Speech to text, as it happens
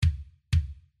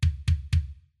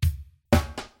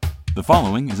The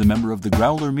following is a member of the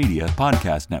Growler Media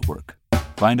Podcast Network.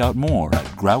 Find out more at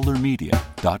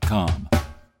growlermedia.com.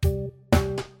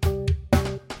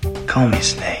 Call me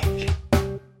Snake.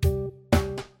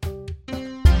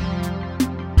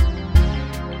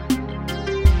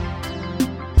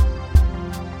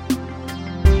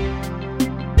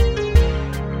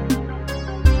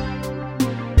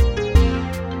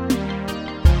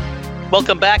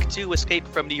 Welcome back to Escape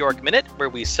from New York Minute, where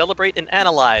we celebrate and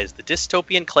analyze the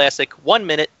dystopian classic 1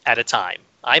 minute at a time.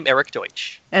 I'm Eric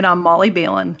Deutsch. And I'm Molly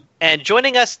Balin. And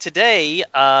joining us today,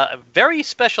 a very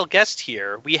special guest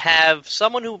here. We have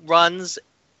someone who runs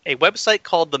a website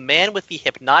called The Man with the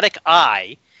Hypnotic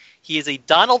Eye. He is a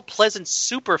Donald Pleasence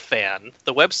superfan.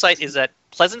 The website is at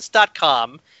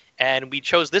pleasance.com, and we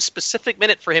chose this specific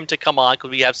minute for him to come on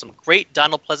because we have some great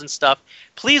Donald Pleasence stuff.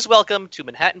 Please welcome to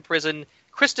Manhattan Prison,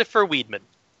 Christopher Weidman.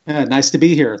 Nice to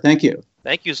be here. Thank you.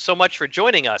 Thank you so much for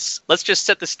joining us. Let's just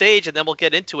set the stage and then we'll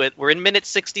get into it. We're in minute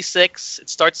 66. It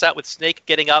starts out with Snake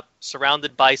getting up,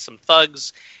 surrounded by some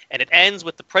thugs, and it ends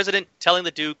with the president telling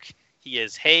the Duke he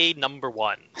is Hey number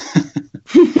one.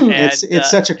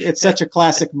 It's such a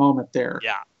classic moment there.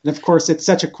 Yeah. And of course, it's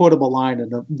such a quotable line,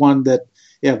 and one that,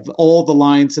 of all the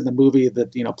lines in the movie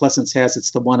that Pleasence has,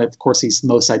 it's the one, of course, he's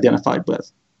most identified with.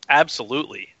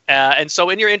 Absolutely. And so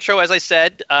in your intro, as I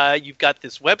said, you've got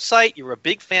this website. You're a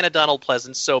big fan of Donald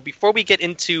Pleasence. So before we get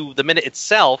into the minute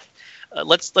itself,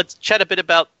 let's chat a bit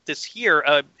about this here.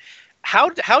 How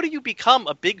do you become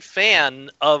a big fan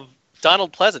of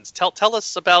Donald Pleasence? Tell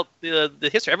us about the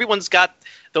history. Everyone's got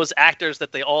those actors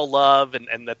that they all love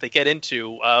and that they get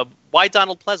into. Why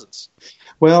Donald Pleasence?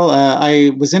 Well,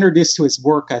 I was introduced to his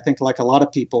work, I think, like a lot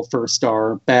of people first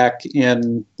are, back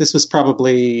in, this was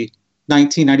probably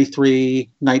 1993,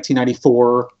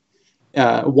 1994,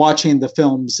 watching the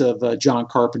films of John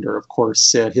Carpenter, of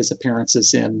course, his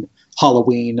appearances in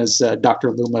Halloween as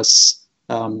Dr. Loomis,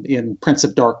 in Prince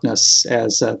of Darkness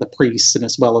as the priest, and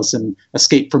as well as in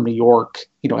Escape from New York,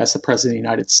 as the President of the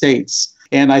United States.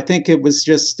 And I think it was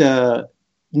just,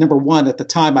 number one, at the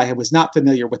time, I was not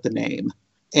familiar with the name.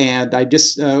 And I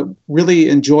just really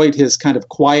enjoyed his kind of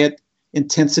quiet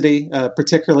intensity,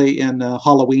 particularly in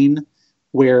Halloween,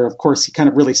 where, of course, he kind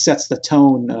of really sets the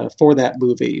tone for that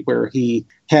movie, where he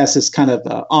has this kind of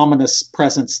ominous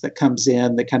presence that comes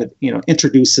in that kind of,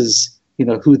 introduces,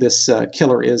 who this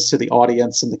killer is to the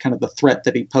audience and the kind of the threat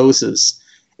that he poses.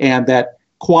 And that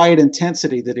quiet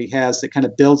intensity that he has that kind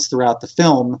of builds throughout the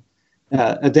film,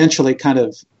 eventually kind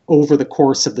of over the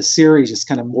course of the series just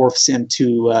kind of morphs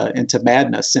into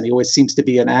madness. And he always seems to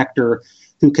be an actor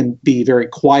who can be very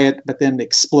quiet, but then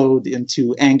explode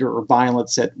into anger or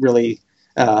violence at really,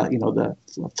 the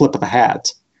flip of a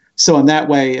hat. So in that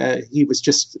way, he was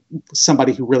just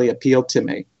somebody who really appealed to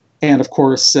me. And of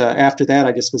course, after that,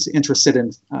 I just was interested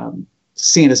in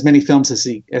seeing as many films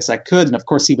as I could. And of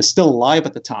course, he was still alive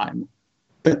at the time.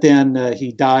 But then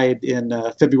he died in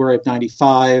February of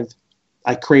 95.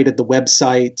 I created the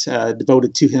website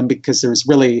devoted to him because there was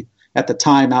really, at the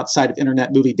time, outside of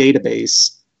Internet Movie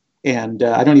Database, and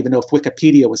I don't even know if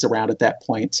Wikipedia was around at that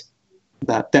point,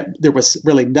 that there was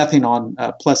really nothing on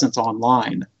Pleasence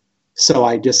online. So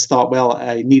I just thought, well,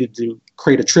 I needed to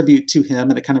create a tribute to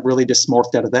him, and it kind of really just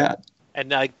morphed out of that.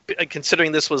 And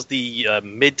considering this was the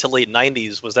mid to late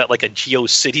 90s, was that like a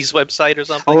GeoCities website or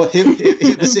something? Oh,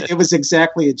 it was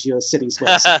exactly a GeoCities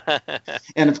website.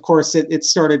 And of course, it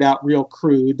started out real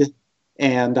crude,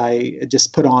 and I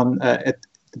just put on, at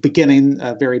the beginning,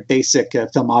 very basic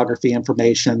filmography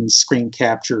information, screen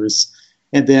captures.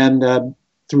 And then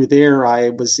through there, I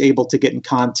was able to get in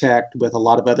contact with a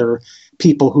lot of other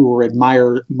people who were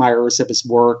admirers of his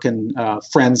work, and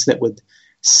friends that would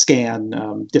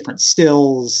scan different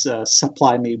stills,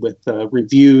 supply me with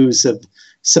reviews of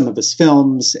some of his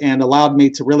films, and allowed me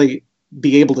to really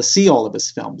be able to see all of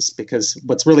his films. Because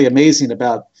what's really amazing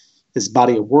about his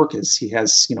body of work is he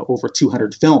has, over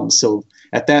 200 films. So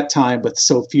at that time, with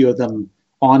so few of them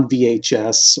on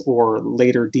VHS or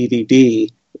later DVD,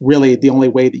 really the only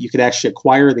way that you could actually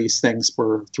acquire these things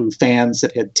were through fans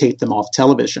that had taped them off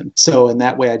television. So in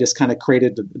that way, I just kind of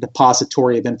created a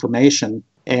depository of information.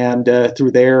 And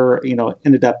through there,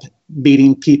 ended up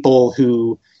meeting people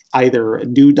who either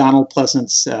knew Donald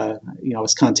Pleasence, I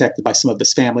was contacted by some of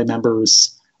his family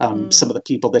members, some of the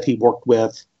people that he worked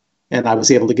with. And I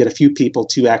was able to get a few people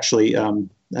to actually, some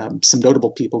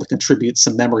notable people to contribute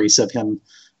some memories of him.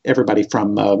 Everybody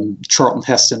from Charlton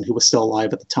Heston, who was still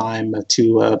alive at the time,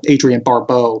 to Adrienne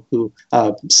Barbeau, who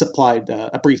supplied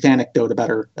a brief anecdote about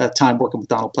her time working with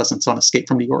Donald Pleasence on Escape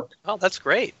from New York. Oh, that's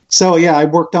great. So, yeah, I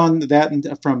worked on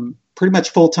that from pretty much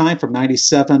full time from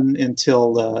 97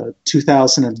 until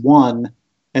 2001.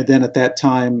 And then at that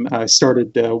time, I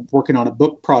started working on a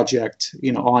book project,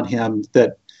 on him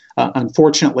that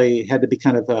unfortunately had to be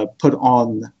kind of put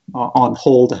on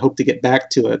hold. I hope to get back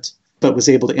to it, but was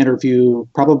able to interview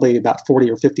probably about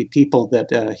 40 or 50 people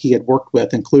that he had worked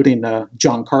with, including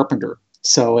John Carpenter.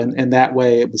 So in that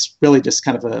way, it was really just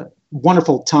kind of a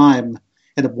wonderful time,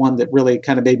 and one that really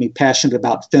kind of made me passionate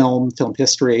about film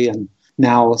history. And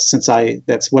now, since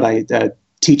that's what I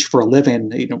teach for a living,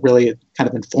 really kind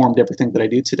of informed everything that I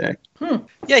do today.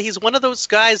 Yeah, he's one of those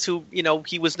guys who,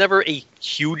 he was never a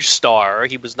huge star.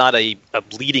 He was not a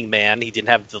leading man. He didn't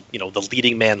have the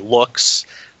leading man looks,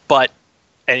 but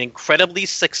an incredibly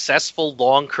successful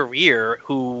long career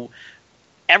who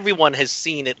everyone has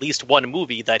seen at least one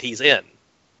movie that he's in.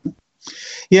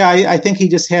 Yeah, I think he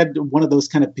just had one of those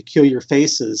kind of peculiar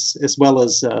faces, as well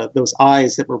as those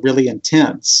eyes that were really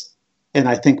intense. And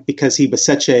I think because he was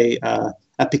such a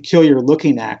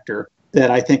peculiar-looking actor, that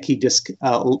I think he just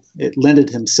it lended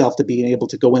himself to being able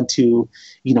to go into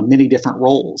many different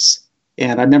roles.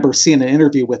 And I remember seeing an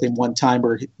interview with him one time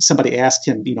where somebody asked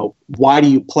him, why do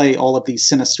you play all of these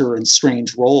sinister and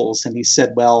strange roles? And he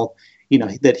said, well,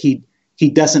 that he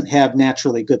doesn't have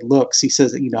naturally good looks. He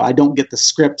says, I don't get the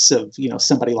scripts of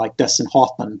somebody like Dustin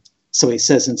Hoffman. So he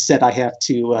says, instead, I have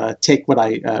to take what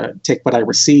I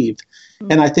receive.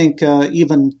 And I think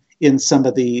even in some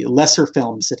of the lesser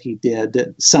films that he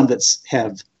did, some that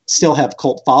still have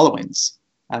cult followings.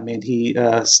 I mean, he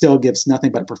still gives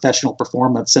nothing but a professional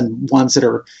performance, and ones that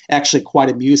are actually quite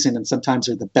amusing and sometimes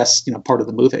are the best, part of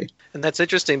the movie. And that's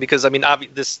interesting because, I mean,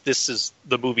 this is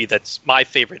the movie that's my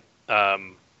favorite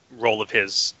role of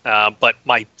his. But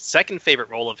my second favorite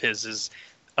role of his is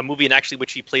a movie in actually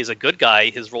which he plays a good guy,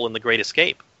 his role in The Great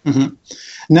Escape. Mm-hmm.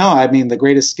 No, I mean, The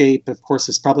Great Escape, of course,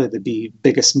 is probably the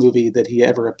biggest movie that he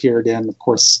ever appeared in. Of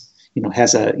course,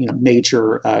 has a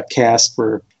major cast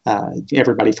for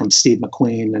everybody from Steve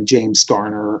McQueen and James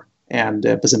Garner, and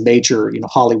it was a major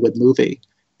Hollywood movie.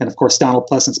 And of course, Donald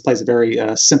Pleasence plays a very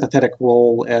sympathetic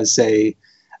role as a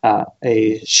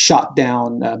shot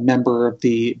down member of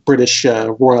the British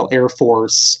Royal Air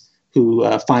Force who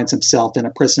finds himself in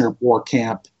a prisoner of war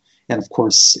camp. And of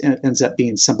course, ends up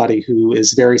being somebody who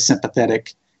is very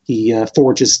sympathetic. He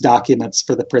forges documents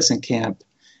for the prison camp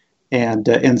and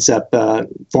ends up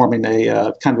forming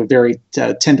a kind of a very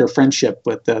tender friendship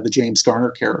with the James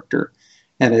Garner character.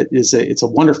 And it's a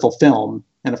wonderful film.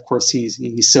 And of course,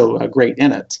 he's so great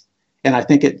in it. And I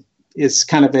think it is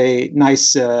kind of a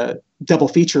nice double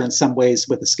feature in some ways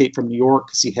with Escape from New York,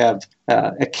 because you have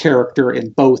a character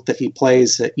in both that he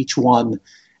plays. Each one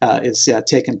is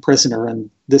taken prisoner, and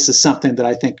this is something that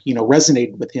I think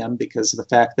resonated with him because of the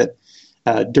fact that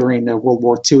during World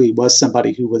War II he was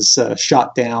somebody who was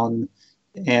shot down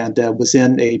and was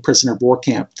in a prisoner of war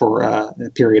camp for a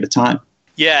period of time.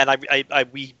 Yeah,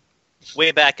 and we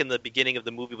way back in the beginning of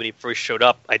the movie when he first showed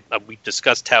up, we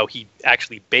discussed how he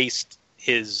actually based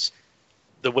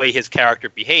the way his character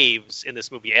behaves in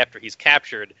this movie after he's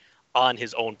captured on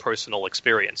his own personal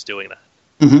experience doing that.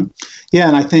 Mm-hmm. Yeah,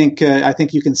 and I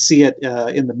think you can see it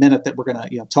in the minute that we're going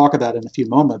to talk about in a few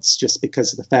moments, just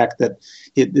because of the fact that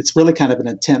it's really kind of an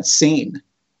intense scene.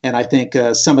 And I think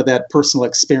some of that personal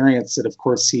experience that, of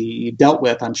course, he dealt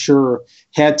with, I'm sure,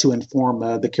 had to inform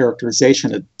the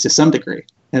characterization to some degree.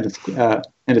 And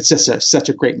it's just such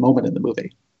a great moment in the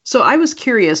movie. So I was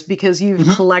curious, because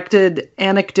you've collected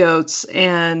anecdotes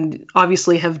and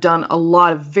obviously have done a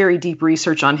lot of very deep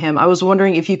research on him. I was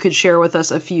wondering if you could share with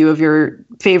us a few of your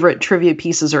favorite trivia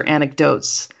pieces or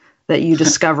anecdotes that you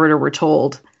discovered or were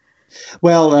told.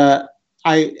 Well,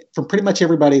 from pretty much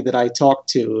everybody that I talked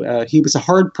to, he was a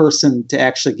hard person to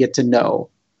actually get to know.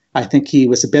 I think he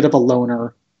was a bit of a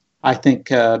loner. I think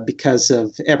because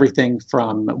of everything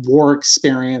from war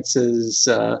experiences,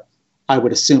 I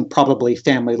would assume probably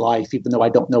family life, even though I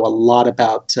don't know a lot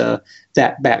about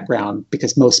that background,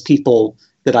 because most people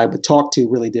that I would talk to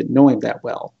really didn't know him that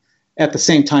well. At the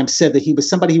same time, said that he was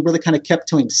somebody who really kind of kept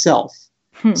to himself.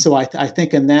 So I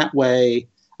think in that way,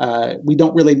 we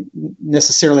don't really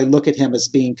necessarily look at him as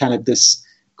being kind of this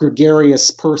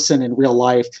gregarious person in real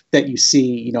life that you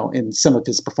see, in some of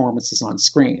his performances on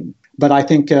screen. But I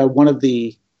think one of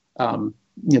the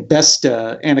best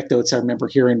anecdotes I remember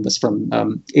hearing was from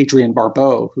Adrienne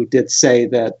Barbeau, who did say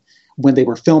that when they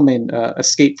were filming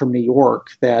Escape from New York,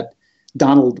 that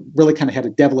Donald really kind of had a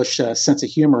devilish sense of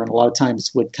humor, and a lot of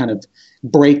times would kind of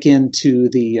break into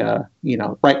the,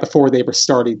 right before they were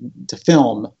starting to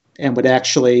film, and would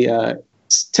actually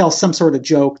tell some sort of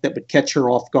joke that would catch her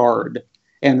off guard.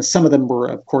 And some of them were,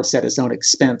 of course, at his own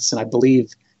expense. And I believe,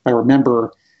 if I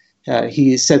remember,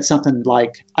 he said something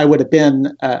like, I would have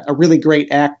been a really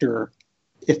great actor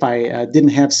if I didn't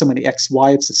have so many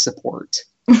ex-wives to support.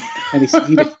 And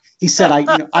he said,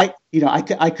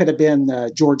 I could have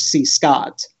been George C.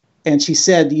 Scott. And she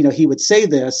said, he would say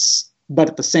this, but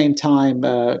at the same time,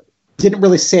 didn't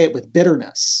really say it with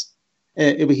bitterness.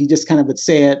 He just kind of would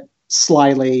say it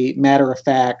slyly, matter of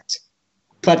fact.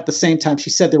 But at the same time, she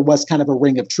said there was kind of a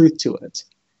ring of truth to it.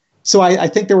 So I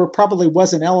think there probably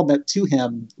was an element to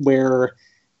him where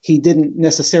he didn't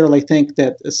necessarily think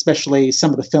that, especially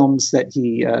some of the films that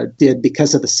he did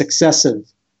because of the success of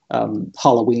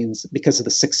Halloween's, because of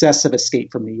the success of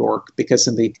Escape from New York, because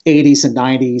in the 80s and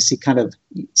 90s, he kind of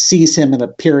sees him in a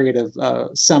period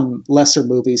of some lesser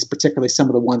movies, particularly some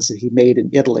of the ones that he made in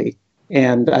Italy.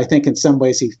 And I think in some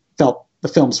ways he felt the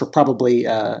films were probably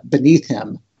beneath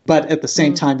him. But at the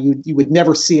same time, you would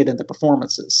never see it in the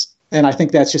performances. And I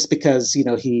think that's just because,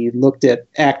 he looked at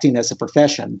acting as a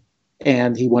profession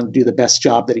and he wanted to do the best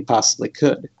job that he possibly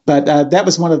could. But that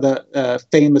was one of the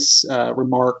famous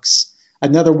remarks.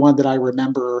 Another one that I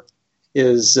remember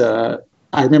is I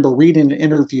remember reading an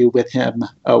interview with him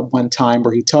one time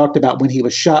where he talked about when he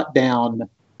was shot down,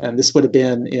 and this would have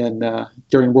been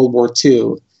during World War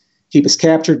II. He was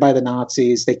captured by the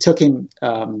Nazis. They took him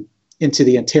into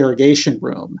the interrogation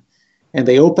room, and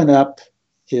they opened up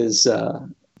his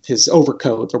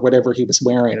overcoat or whatever he was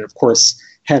wearing, and of course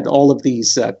had all of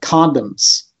these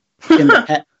condoms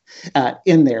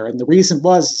in there. And the reason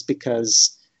was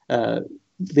because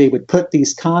they would put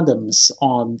these condoms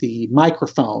on the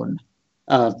microphone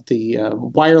of the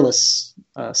wireless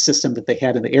system that they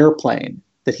had in the airplane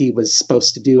that he was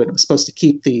supposed to do, and it was supposed to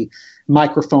keep the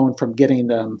microphone from getting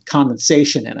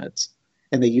condensation in it.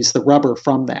 And they used the rubber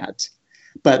from that.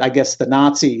 But I guess the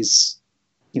Nazis,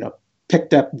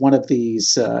 picked up one of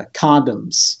these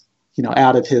condoms,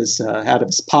 out of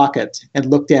his pocket and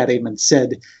looked at him and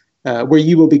said, "Where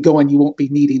you will be going, you won't be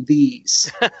needing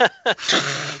these."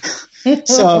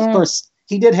 So of course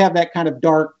he did have that kind of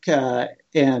dark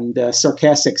and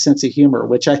sarcastic sense of humor,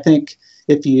 which I think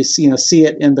if you see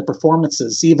it in the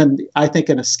performances, even I think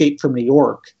in Escape from New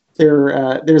York,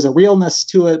 there's a realness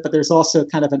to it, but there's also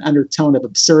kind of an undertone of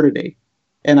absurdity.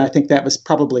 And I think that was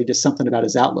probably just something about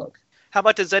his outlook. How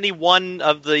about, does any one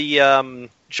of the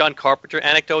John Carpenter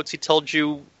anecdotes he told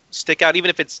you stick out, even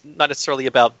if it's not necessarily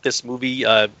about this movie?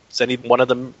 Does any one of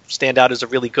them stand out as a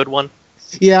really good one?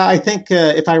 Yeah, I think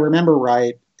if I remember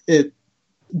right,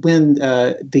 when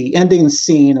the ending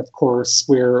scene, of course,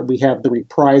 where we have the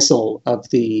reprisal of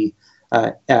the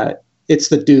it's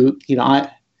the Duke,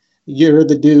 you're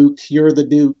the Duke, you're the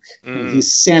Duke. And he's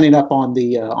standing up on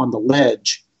the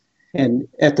ledge. And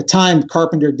at the time,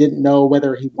 Carpenter didn't know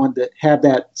whether he wanted to have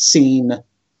that scene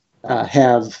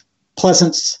have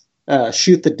Pleasance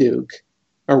shoot the Duke,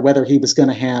 or whether he was going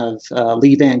to have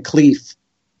Lee Van Cleef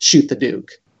shoot the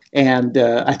Duke. And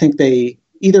I think they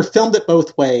either filmed it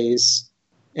both ways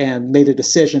and made a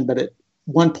decision, but at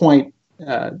one point,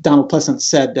 Donald Pleasence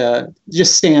said,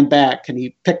 just stand back. And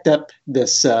he picked up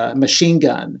this machine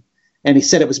gun. And he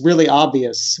said it was really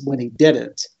obvious when he did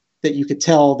it that you could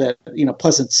tell that,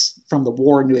 Pleasence from the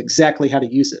war knew exactly how to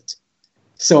use it.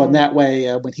 So in that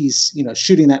way, when he's,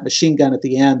 shooting that machine gun at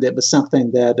the end, it was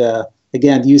something that,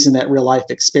 again, using that real life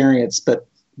experience, but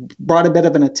brought a bit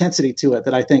of an intensity to it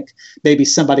that I think maybe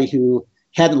somebody who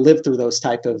hadn't lived through those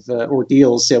type of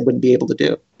ordeals wouldn't be able to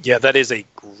do. Yeah, that is a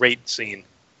great scene.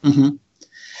 Mm-hmm.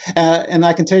 And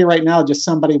I can tell you right now, just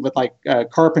somebody with like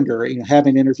Carpenter,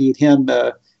 having interviewed him,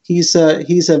 he's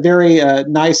a very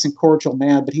nice and cordial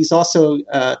man, but he's also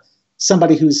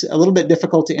somebody who's a little bit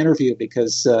difficult to interview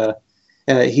because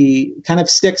he kind of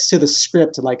sticks to the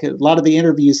script. Like a lot of the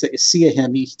interviews that you see of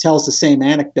him, he tells the same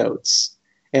anecdotes.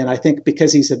 And I think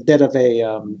because he's a bit of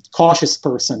a cautious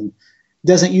person,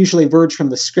 doesn't usually verge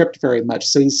from the script very much.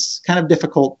 So he's kind of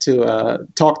difficult to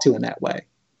talk to in that way.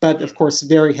 But, of course,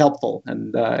 very helpful,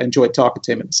 and enjoyed talking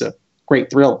to him. It was a great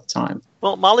thrill at the time.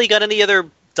 Well, Molly, got any other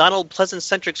Donald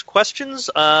Pleasence-centric questions,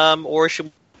 or should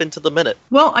we jump into the minute?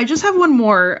 Well, I just have one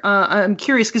more. I'm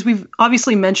curious, because we've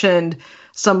obviously mentioned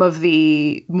some of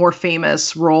the more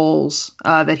famous roles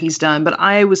that he's done, but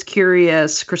I was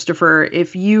curious, Christopher,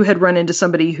 if you had run into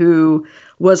somebody who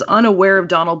was unaware of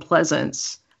Donald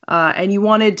Pleasence, and you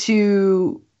wanted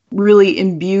to really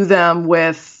imbue them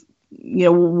with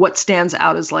what stands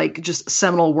out as like just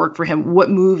seminal work for him, what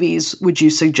movies would you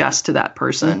suggest to that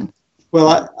person?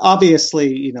 Well,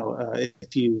 obviously,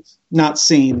 if you've not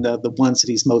seen the ones that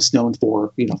he's most known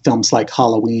for, films like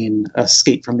Halloween,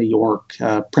 Escape from New York,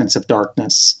 Prince of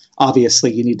Darkness,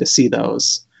 obviously you need to see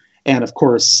those. And of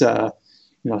course,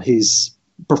 he's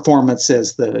performance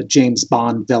as the James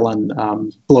Bond villain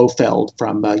Blofeld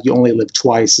from You Only Live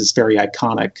Twice is very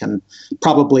iconic, and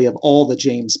probably of all the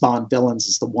James Bond villains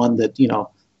is the one that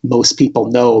most people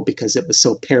know because it was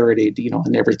so parodied,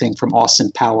 in everything from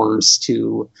Austin Powers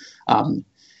to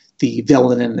the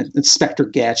villain in Inspector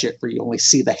Gadget, where you only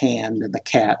see the hand and the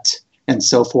cat and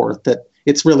so forth. That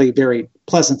it's really very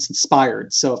Pleasance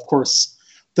inspired. So of course,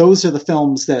 those are the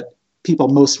films that people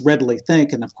most readily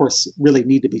think, and of course, really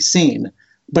need to be seen.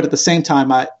 But at the same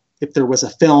time, if there was a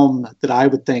film that I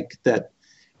would think that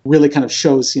really kind of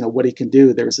shows, what he can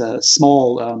do, there's a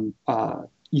small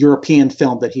European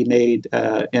film that he made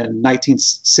in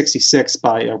 1966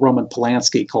 by Roman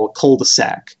Polanski called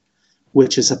Cul-de-sac,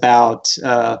 which is about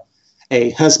a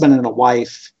husband and a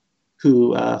wife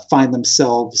who find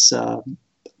themselves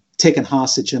taken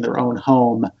hostage in their own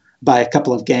home by a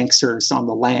couple of gangsters on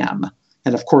the lam.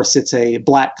 And of course, it's a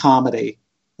black comedy.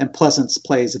 And Pleasance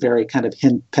plays a very kind of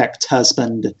henpecked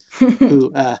husband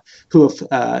who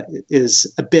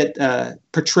is a bit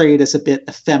portrayed as a bit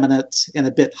effeminate and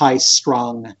a bit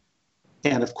high-strung.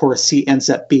 And of course, he ends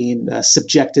up being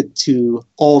subjected to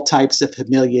all types of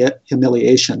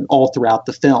humiliation all throughout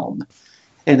the film.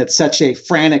 And it's such a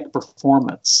frantic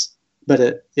performance.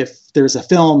 But if there's a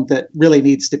film that really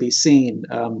needs to be seen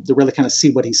to really kind of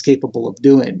see what he's capable of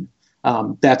doing,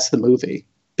 that's the movie.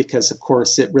 Because, of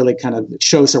course, it really kind of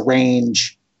shows a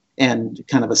range and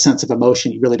kind of a sense of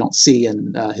emotion you really don't see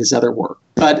in his other work.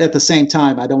 But at the same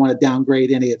time, I don't want to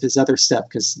downgrade any of his other stuff,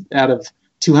 because out of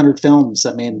 200 films,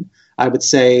 I mean, I would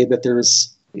say that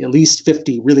there's at least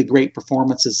 50 really great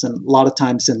performances, and a lot of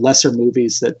times in lesser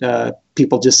movies that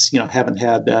people just haven't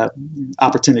had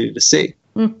opportunity to see.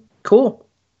 Cool.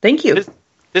 Thank you.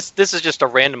 This is just a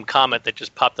random comment that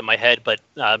just popped in my head, but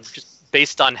just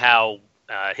based on how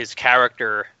his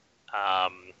character,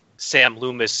 Sam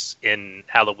Loomis in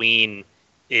Halloween,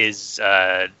 is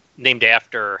named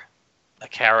after a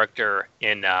character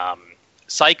in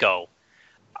Psycho.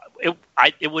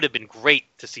 It would have been great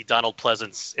to see Donald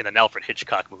Pleasance in an Alfred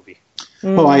Hitchcock movie.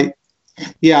 Oh,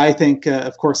 I think,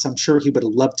 of course, I'm sure he would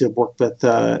have loved to have worked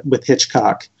with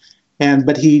Hitchcock,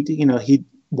 but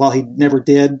while he never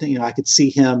did, I could see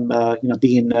him,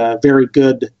 being very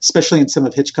good, especially in some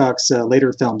of Hitchcock's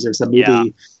later films. There's a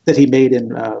movie that he made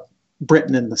in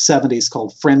Britain in the 70s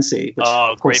called Frenzy. Which,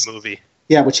 of course, great movie.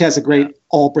 Yeah, which has a great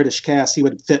all-British cast. He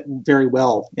would fit very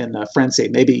well in Frenzy,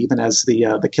 maybe even as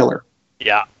the killer.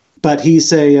 Yeah. But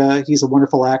he's a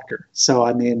wonderful actor. So,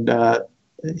 I mean,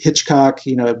 Hitchcock,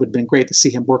 it would have been great to see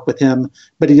him work with him.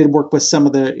 But he did work with some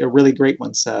of the really great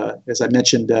ones. As I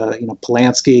mentioned,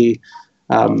 Polanski,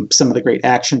 some of the great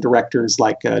action directors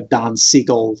like Don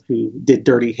Siegel, who did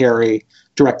Dirty Harry,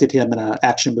 directed him in an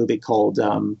action movie called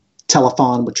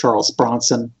Telephone with Charles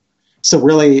Bronson. So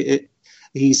really,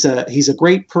 he's a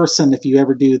great person if you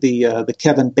ever do the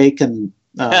Kevin Bacon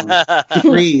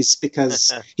degrees,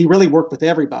 because he really worked with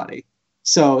everybody.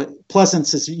 So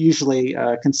Pleasance is usually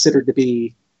considered to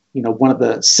be, one of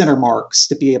the center marks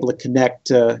to be able to connect,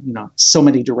 so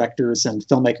many directors and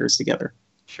filmmakers together.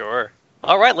 Sure.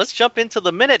 All right, let's jump into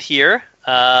the minute here,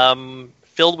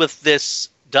 filled with this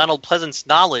Donald Pleasance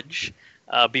knowledge.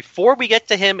 Before we get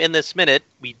to him in this minute,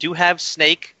 we do have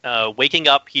Snake waking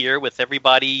up here with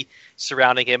everybody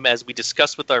surrounding him. As we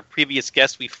discussed with our previous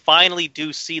guest, we finally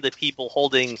do see the people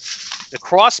holding the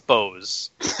crossbows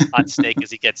on Snake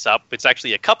as he gets up. It's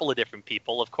actually a couple of different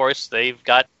people. Of course, they've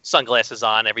got sunglasses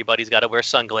on. Everybody's got to wear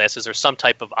sunglasses or some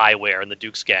type of eyewear in the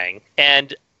Duke's gang.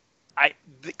 And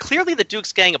clearly the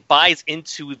Duke's gang buys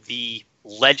into the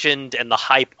legend and the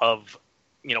hype of,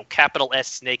 capital S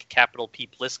Snake, capital P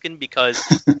Plissken, because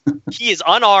he is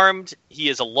unarmed, he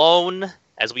is alone,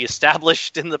 as we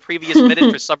established in the previous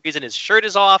minute. For some reason his shirt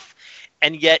is off,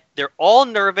 and yet they're all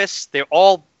nervous, they're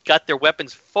all got their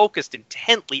weapons focused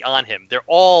intently on him, they're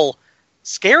all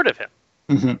scared of him.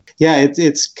 Mm-hmm. Yeah,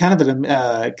 it's kind of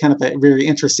a very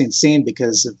interesting scene,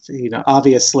 because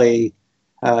obviously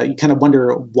you kind of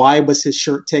wonder, why was his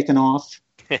shirt taken off?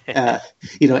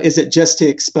 Is it just to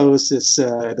expose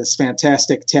this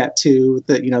fantastic tattoo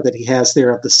that he has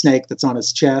there of the snake that's on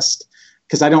his chest?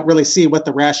 Because I don't really see what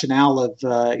the rationale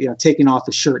of taking off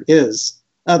his shirt is,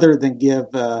 other than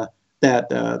give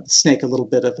that snake a little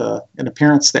bit of an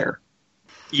appearance there.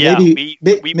 Yeah, we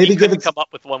couldn't come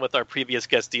up with one with our previous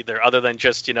guest either, other than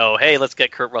just hey, let's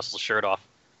get Kurt Russell's shirt off.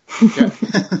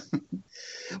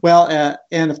 Well,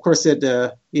 and of course it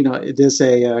is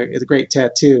a great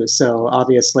tattoo, so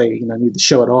obviously need to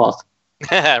show it off.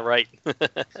 Right.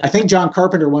 I think John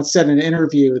Carpenter once said in an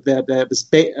interview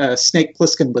that Snake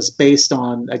Plissken was based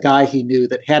on a guy he knew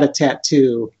that had a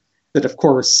tattoo that, of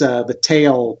course, the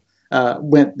tail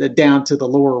went down to the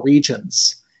lower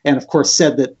regions, and of course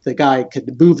said that the guy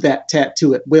could move that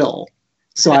tattoo at will.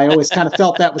 So I always kind of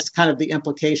felt that was kind of the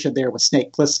implication there with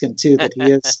Snake Plissken too, that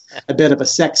he is a bit of a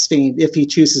sex fiend if he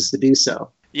chooses to do so.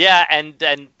 Yeah,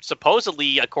 and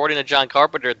supposedly, according to John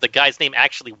Carpenter, the guy's name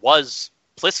actually was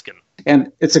Plissken. And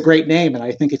it's a great name, and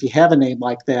I think if you have a name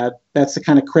like that, that's the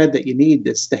kind of cred that you need,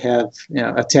 is to have, you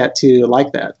know, a tattoo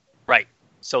like that. Right.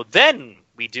 So then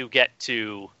we do get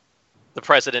to the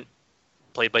president,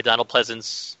 played by Donald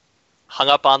Pleasence, hung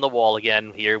up on the wall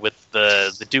again here with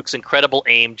the Duke's incredible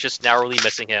aim, just narrowly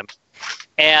missing him.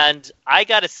 And I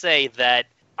got to say that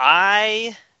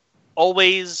I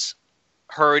always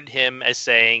heard him as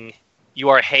saying, "You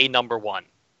are hey number one."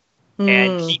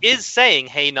 And he is saying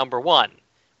hey number one.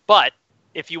 But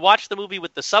if you watch the movie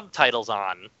with the subtitles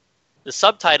on, the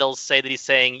subtitles say that he's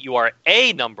saying "you are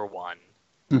a number one."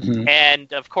 Mm-hmm.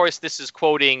 And of course, this is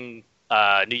quoting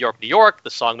New York, New York, the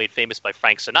song made famous by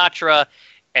Frank Sinatra.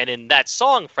 And in that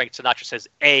song, Frank Sinatra says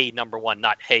 "a number one,"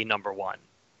 not "hey number one."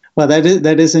 Well, that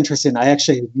is interesting. I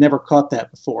actually never caught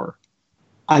that before.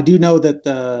 I do know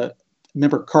that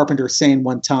remember Carpenter saying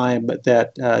one time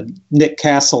that Nick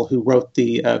Castle, who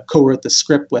co-wrote the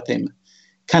script with him,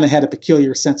 kind of had a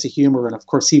peculiar sense of humor, and of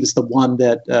course he was the one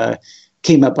that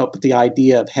came up with the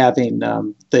idea of having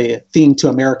the theme to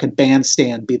American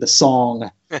Bandstand be the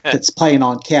song that's playing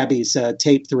on Cabby's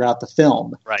tape throughout the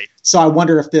film. Right. So I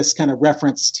wonder if this kind of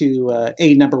reference to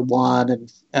a number one,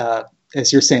 and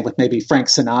as you're saying with maybe Frank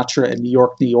Sinatra and New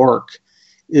York, New York,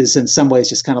 is in some ways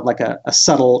just kind of like a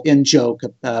subtle in-joke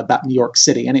about New York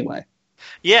City anyway.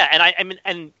 Yeah, and I mean,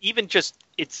 and even just,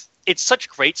 it's such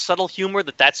great subtle humor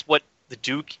that's what the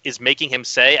Duke is making him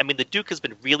say. I mean, the Duke has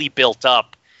been really built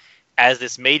up as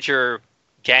this major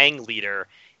gang leader,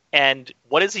 and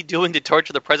what is he doing to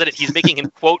torture the president? He's making him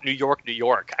quote New York, New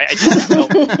York. I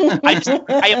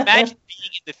imagine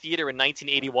being in the theater in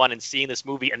 1981 and seeing this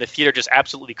movie, and the theater just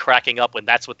absolutely cracking up when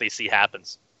that's what they see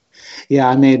happens. Yeah,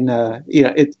 I mean,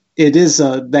 it is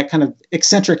that kind of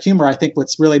eccentric humor, I think,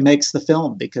 what's really makes the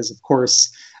film, because, of course,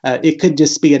 it could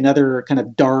just be another kind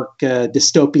of dark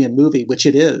dystopian movie, which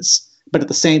it is. But at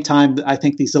the same time, I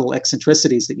think these little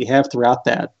eccentricities that you have throughout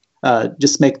that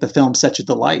just make the film such a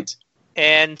delight.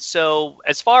 And so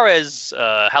as far as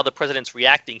how the president's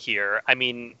reacting here, I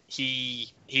mean,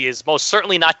 he is most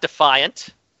certainly not defiant.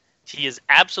 He is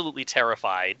absolutely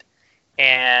terrified.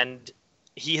 And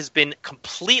he has been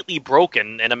completely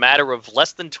broken in a matter of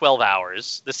less than 12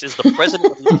 hours. This is the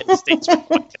president of the United States.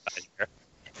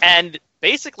 And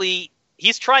basically,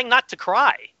 he's trying not to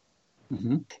cry.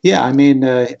 Mm-hmm. Yeah, I mean,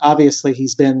 obviously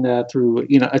he's been through,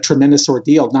 a tremendous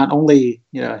ordeal. Not only,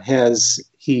 has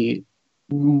he,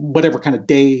 whatever kind of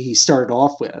day he started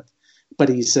off with, but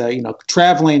he's,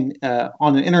 traveling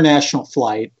on an international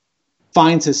flight,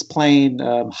 finds his plane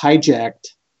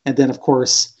hijacked, and then, of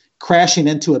course, crashing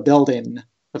into a building,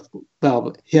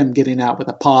 well, him getting out with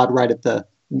a pod right at the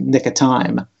nick of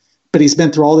time. But he's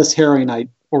been through all this harrowing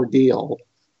ordeal,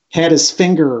 had his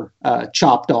finger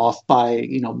chopped off by,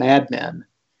 madmen.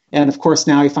 And of course,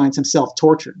 now he finds himself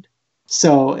tortured.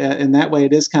 So in that way,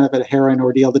 it is kind of a harrowing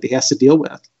ordeal that he has to deal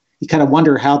with. You kind of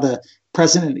wonder how the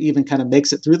president even kind of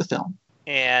makes it through the film.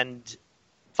 And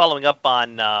following up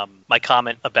on my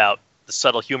comment about the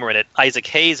subtle humor in it, Isaac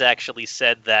Hayes actually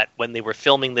said that when they were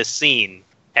filming this scene,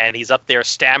 and he's up there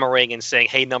stammering and saying,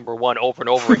 "Hey, number one," over and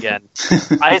over again,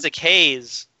 Isaac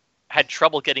Hayes had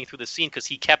trouble getting through the scene because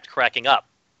he kept cracking up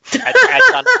at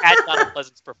Donald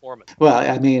Pleasence's performance. Well,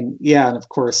 I mean, yeah, and of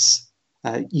course,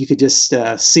 you could just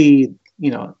see,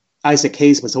 Isaac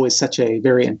Hayes was always such a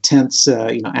very intense,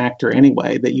 actor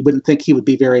anyway, that you wouldn't think he would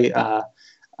be very,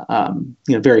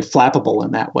 very flappable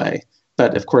in that way.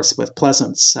 But of course, with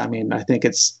Pleasence, I mean, I think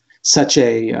it's such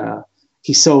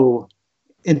he's so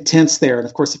intense there. And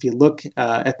of course, if you look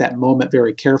at that moment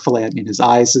very carefully, I mean, his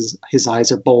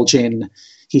eyes are bulging.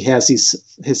 He has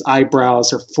his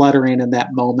eyebrows are fluttering in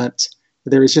that moment.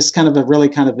 There is just kind of a really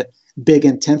kind of big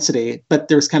intensity, but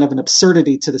there's kind of an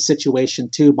absurdity to the situation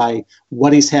too by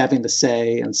what he's having to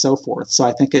say and so forth. So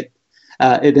I think it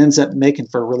ends up making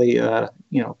for a really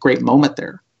great moment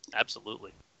there.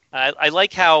 Absolutely. I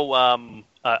like how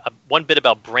one bit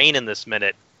about Brain in this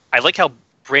minute. I like how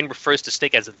Brain refers to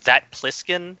Snake as that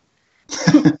Plissken.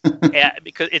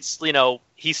 Because it's,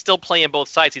 he's still playing both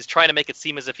sides. He's trying to make it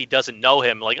seem as if he doesn't know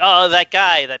him. Like, oh, that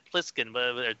guy, that Plissken,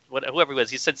 whoever he was.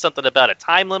 He said something about a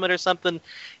time limit or something.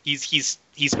 He's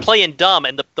playing dumb.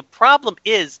 And the problem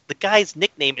is the guy's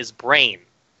nickname is Brain.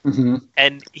 Mm-hmm.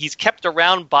 And he's kept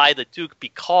around by the Duke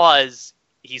because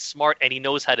he's smart and he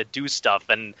knows how to do stuff.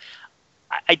 And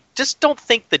I just don't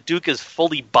think the Duke is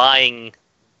fully buying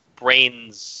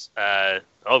Brain's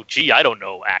I don't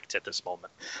know act at this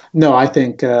moment? No, I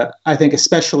think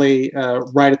especially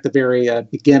right at the very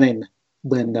beginning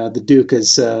when the Duke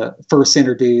is first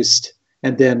introduced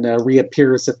and then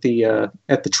reappears at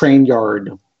the train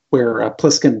yard where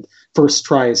Pliskin first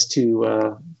tries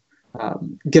to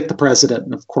get the president,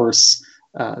 and of course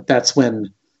that's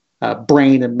when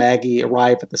Brain and Maggie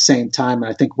arrive at the same time.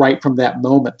 And I think right from that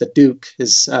moment, the Duke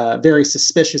is very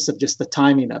suspicious of just the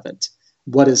timing of it.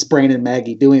 What is Brain and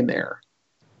Maggie doing there?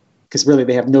 Because really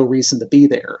they have no reason to be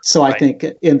there. So I think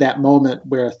in that moment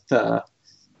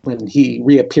when he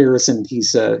reappears and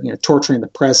he's torturing the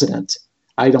president,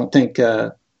 I don't think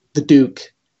the Duke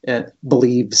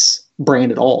believes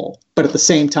Brain at all. But at the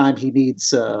same time, he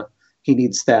needs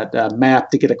that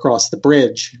map to get across the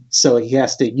bridge, so he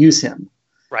has to use him.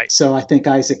 Right. So I think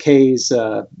Isaac Hayes,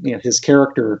 his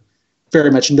character,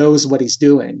 very much knows what he's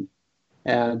doing,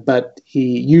 but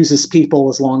he uses people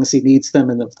as long as he needs them,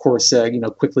 and of course,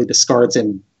 quickly discards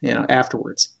him,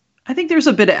 afterwards. I think there's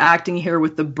a bit of acting here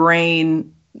with the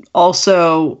Brain,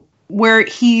 also, where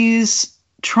he's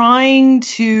trying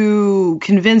to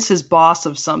convince his boss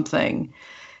of something,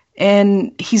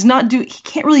 and he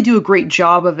can't really do a great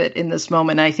job of it in this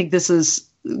moment. I think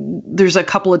there's a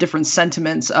couple of different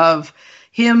sentiments of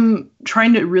him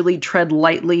trying to really tread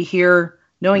lightly here,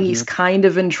 knowing he's kind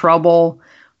of in trouble,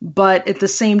 but at the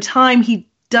same time, he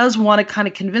does want to kind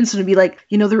of convince him to be like,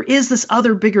 there is this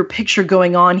other bigger picture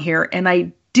going on here, and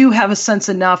I do have a sense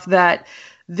enough that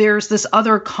there's this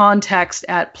other context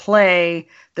at play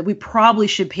that we probably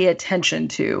should pay attention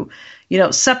to.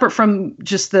 Separate from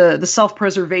just the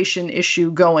self-preservation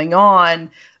issue going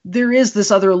on, there is this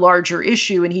other larger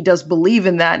issue, and he does believe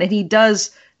in that, and he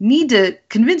does need to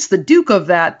convince the Duke of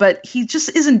that, but he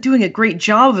just isn't doing a great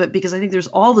job of it because I think there's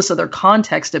all this other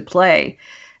context at play.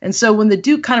 And so when the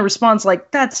Duke kind of responds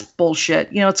like, that's bullshit,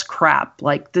 it's crap,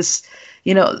 like this,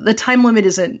 the time limit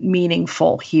isn't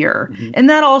meaningful here. Mm-hmm. And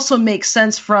that also makes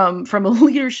sense from a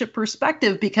leadership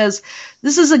perspective, because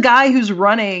this is a guy who's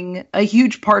running a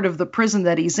huge part of the prison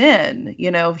that he's in.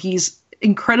 He's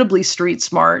incredibly street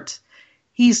smart.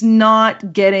 He's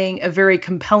not getting a very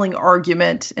compelling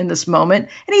argument in this moment,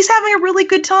 and he's having a really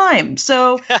good time.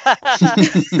 So,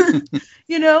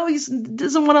 he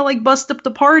doesn't want to bust up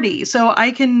the party. So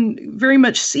I can very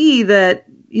much see that,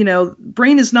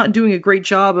 Brain is not doing a great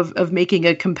job of making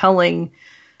a compelling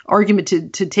argument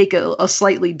to take a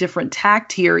slightly different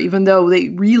tact here, even though they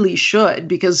really should,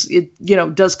 because it,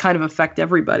 does kind of affect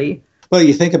everybody. Well,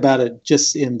 you think about it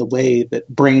just in the way that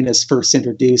Brain is first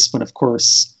introduced when, of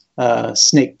course,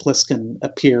 Snake Plissken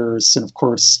appears and, of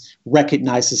course,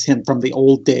 recognizes him from the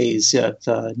old days of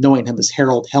knowing him as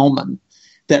Harold Hellman.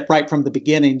 That right from the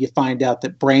beginning, you find out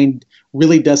that Brain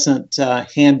really doesn't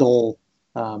handle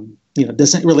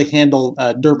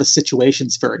nervous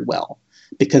situations very well,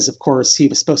 because, of course, he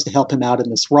was supposed to help him out in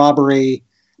this robbery.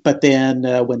 But then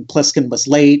when Plissken was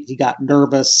late, he got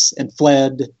nervous and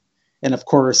fled. And, of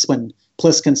course, when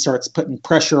Plissken starts putting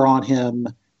pressure on him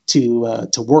to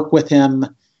work with him,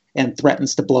 and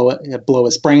threatens to blow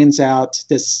his brains out.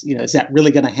 Is that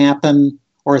really going to happen,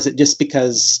 or is it just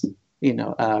because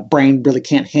Brain really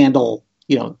can't handle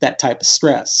that type of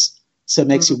stress? So it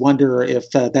makes you wonder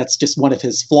if that's just one of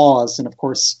his flaws. And of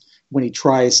course, when he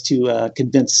tries to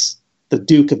convince the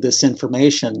Duke of this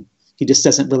information, he just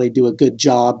doesn't really do a good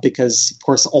job, because of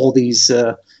course all these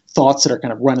thoughts that are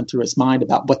kind of running through his mind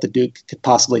about what the Duke could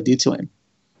possibly do to him.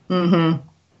 Mm-hmm.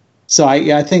 So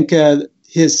I think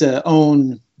his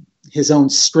own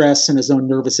stress and his own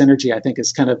nervous energy, I think,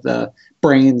 is kind of the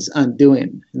Brain's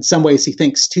undoing. In some ways, he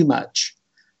thinks too much,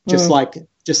 just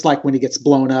like when he gets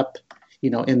blown up,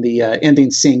 in the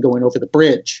ending scene going over the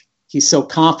bridge. He's so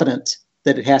confident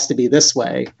that it has to be this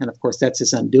way, and of course, that's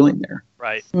his undoing there.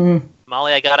 Right,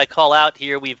 Molly. I gotta call out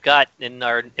here. We've got in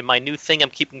my new thing I'm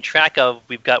keeping track of.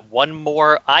 We've got one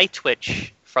more eye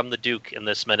twitch from the Duke in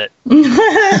this minute. So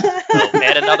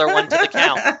add another one to the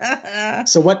count.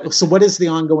 So what is the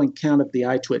ongoing count of the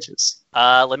eye twitches?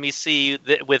 Let me see.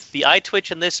 With the eye twitch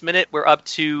in this minute, we're up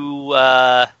to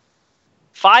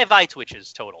 5 eye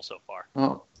twitches total so far.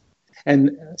 Oh,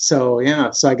 and so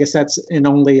I guess that's in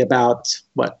only about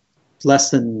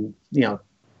less than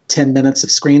 10 minutes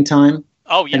of screen time.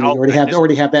 Oh yeah, and you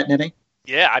already have that many.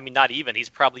 Yeah, I mean, not even. He's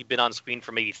probably been on screen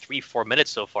for maybe 3-4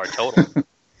 minutes so far total.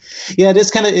 Yeah, it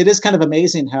is kind of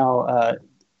amazing how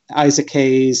Isaac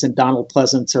Hayes and Donald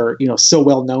Pleasence are so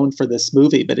well known for this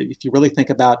movie. But if you really think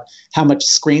about how much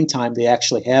screen time they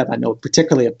actually have, I know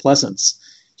particularly of Pleasence,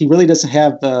 he really doesn't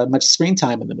have much screen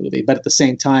time in the movie. But at the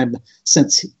same time,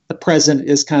 since the president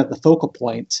is kind of the focal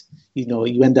point,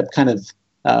 you end up kind of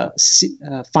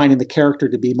finding the character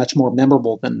to be much more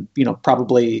memorable than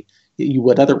probably you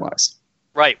would otherwise.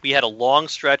 Right. We had a long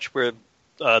stretch where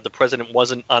the president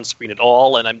wasn't on screen at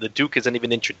all, and the Duke isn't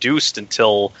even introduced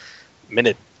until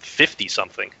minute 50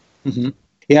 something. Mm-hmm.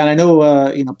 Yeah, and I know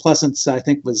Pleasence, I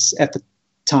think, was at the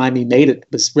time he made it,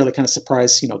 was really kind of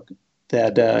surprised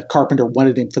that Carpenter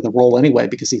wanted him for the role anyway,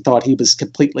 because he thought he was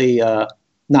completely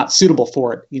not suitable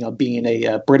for it, being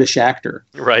a British actor.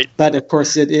 Right. But of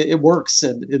course, it works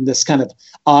in this kind of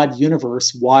odd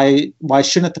universe. Why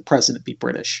shouldn't the president be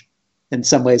British? In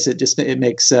some ways, it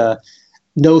makes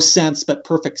no sense, but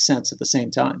perfect sense at the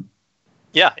same time.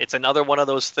 Yeah, it's another one of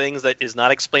those things that is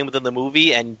not explained within the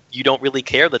movie, and you don't really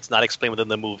care that's not explained within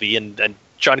the movie. And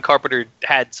John Carpenter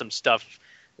had some stuff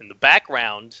in the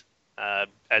background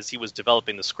as he was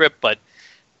developing the script, but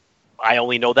I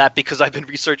only know that because I've been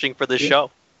researching for this show.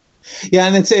 Yeah,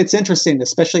 and it's interesting,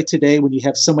 especially today when you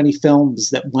have so many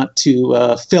films that want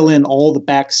to fill in all the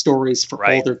backstories for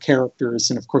all their characters.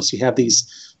 And of course, you have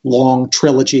these long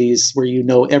trilogies where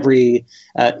every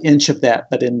inch of that.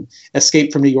 But in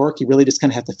Escape from New York, you really just kind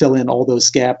of have to fill in all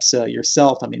those gaps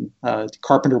yourself. I mean,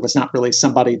 Carpenter was not really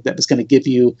somebody that was going to give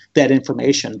you that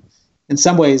information. In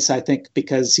some ways, I think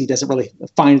because he doesn't really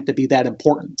find it to be that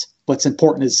important. What's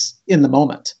important is in the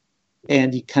moment.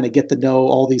 And you kind of get to know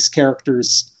all these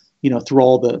characters, through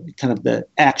all the kind of the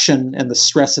action and the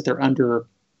stress that they're under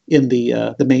in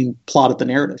the main plot of the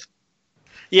narrative.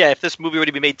 Yeah, if this movie were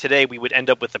to be made today, we would end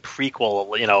up with a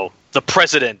prequel, the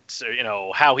president,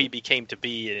 how he became to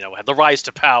be, the rise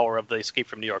to power of the Escape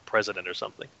from New York president or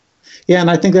something. Yeah, and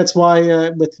I think that's why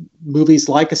with movies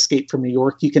like Escape from New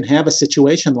York, you can have a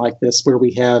situation like this where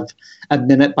we have a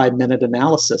minute-by-minute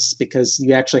analysis because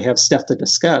you actually have stuff to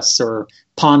discuss or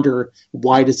ponder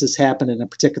why does this happen in a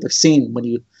particular scene. When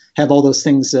you have all those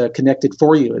things connected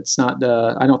for you, it's not.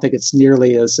 I don't think it's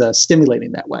nearly as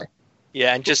stimulating that way.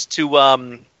 Yeah, and just to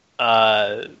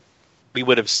we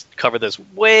would have covered this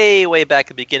way, way back at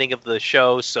the beginning of the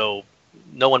show, so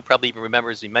no one probably even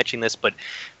remembers me mentioning this, but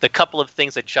the couple of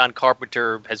things that John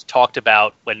Carpenter has talked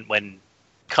about when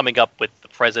coming up with the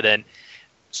president,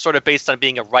 sort of based on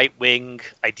being a right-wing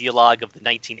ideologue of the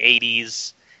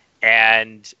 1980s,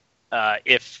 and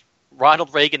if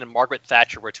Ronald Reagan and Margaret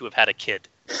Thatcher were to have had a kid.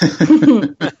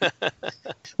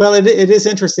 Well, it is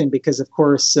interesting because, of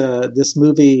course, this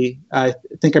movie, I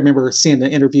think I remember seeing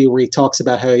an interview where he talks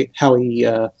about how he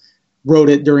wrote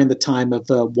it during the time of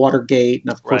Watergate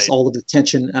and, of course, all of the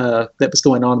tension that was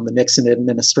going on in the Nixon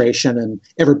administration. And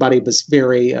everybody was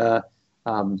very,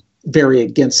 very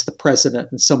against the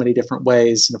president in so many different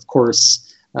ways. And, of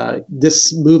course,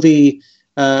 this movie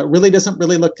really doesn't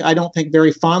really look, I don't think,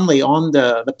 very fondly on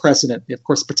the president, of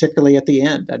course, particularly at the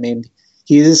end. I mean,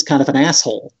 he is kind of an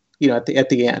asshole, at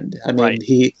the end. I mean,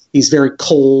 he's very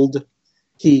cold.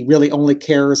 He really only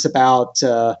cares about,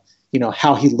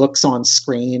 how he looks on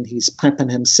screen. He's primping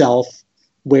himself,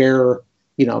 where,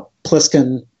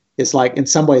 Pliskin is like, in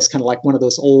some ways, kind of like one of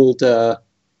those old,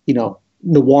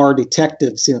 noir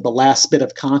detectives, the last bit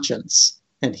of conscience.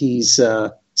 And he's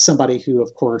somebody who,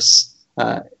 of course,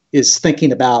 is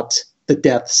thinking about the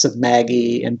deaths of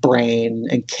Maggie and Brain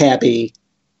and Cabby,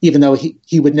 even though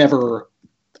he would never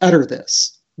utter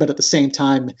this. But at the same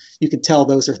time, you can tell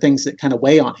those are things that kind of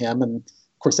weigh on him. And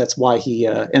of course, that's why he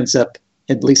ends up,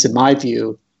 at least in my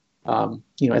view, at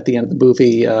the end of the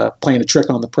movie, playing a trick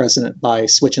on the president by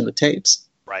switching the tapes.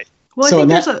 Right. Well, I think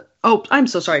there's I'm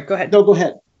so sorry. Go ahead. No, go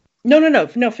ahead. No.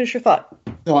 Finish your thought.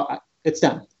 No, it's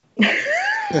done.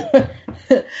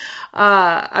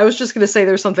 I was just going to say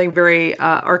there's something very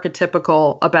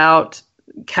archetypical about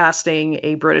casting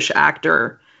a British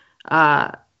actor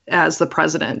as the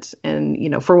president.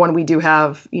 And, for one, we do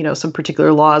have, some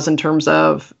particular laws in terms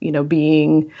of,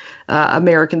 being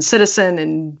American citizen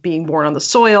and being born on the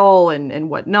soil and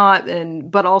whatnot.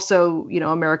 But also,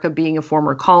 America being a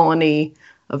former colony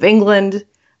of England.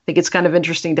 I think it's kind of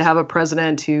interesting to have a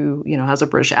president who, has a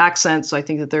British accent. So I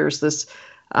think that there's this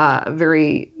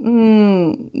very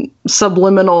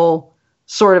subliminal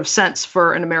sort of sense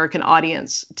for an American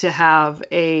audience to have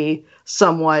a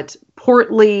somewhat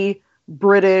portly,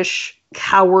 British,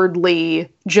 cowardly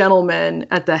gentleman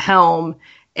at the helm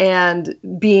and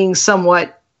being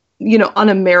somewhat,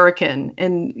 un-American.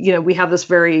 And, we have this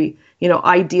very,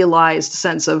 idealized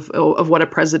sense of what a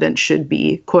president should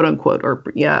be, quote unquote, or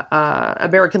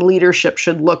American leadership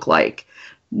should look like,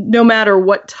 no matter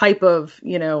what type of,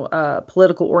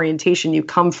 political orientation you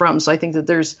come from. So I think that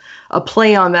there's a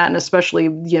play on that. And especially,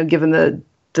 given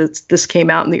this came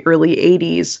out in the early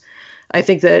 80s, I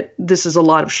think that this is a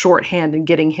lot of shorthand in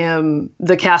getting him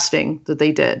the casting that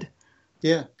they did.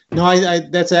 Yeah. No,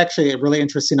 that's actually a really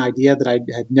interesting idea that I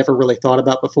had never really thought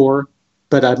about before.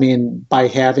 But I mean, by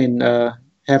having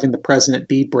the president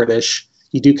be British,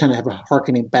 you do kind of have a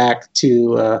harkening back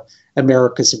to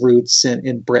America's roots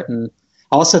in Britain.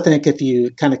 I also think if you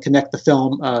kind of connect the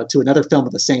film to another film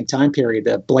of the same time period,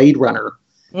 Blade Runner,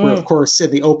 where, of course,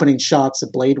 in the opening shots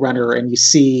of Blade Runner, and you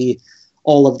see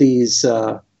all of these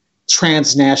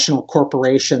transnational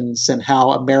corporations and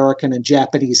how American and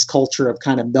Japanese culture have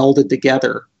kind of melded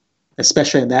together,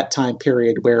 especially in that time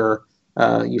period where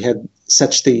you had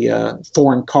such the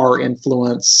foreign car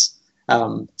influence,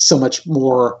 so much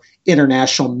more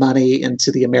international money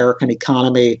into the American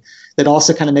economy. That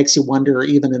also kind of makes you wonder,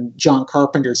 even in John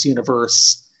Carpenter's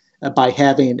universe, by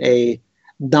having a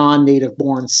non-native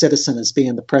born citizen as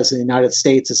being the president of the United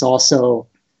States is also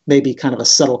maybe kind of a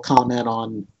subtle comment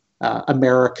on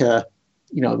America,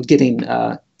 getting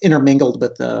intermingled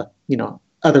with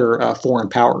other foreign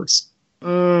powers.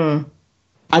 I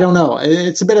don't know.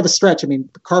 It's a bit of a stretch. I mean,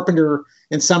 Carpenter,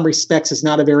 in some respects, is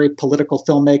not a very political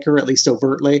filmmaker, at least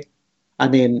overtly. I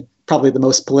mean, probably the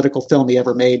most political film he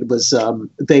ever made was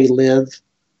They Live,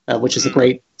 which is a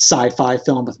great sci-fi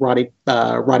film with Roddy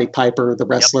Piper, the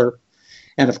wrestler. Yep.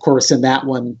 And of course, in that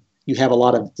one, you have a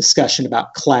lot of discussion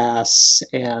about class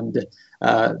and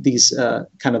these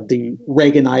kind of the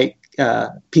Reaganite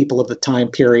people of the time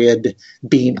period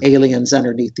being aliens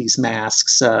underneath these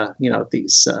masks,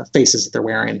 these faces that they're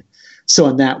wearing. So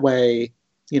in that way,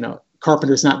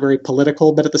 Carpenter's not very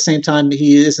political, but at the same time,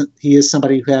 he is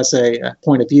somebody who has a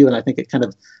point of view, and I think it kind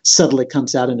of subtly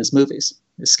comes out in his movies,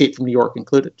 Escape from New York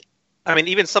included. I mean,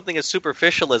 even something as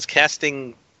superficial as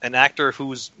casting an actor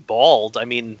who's bald. I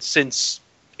mean, since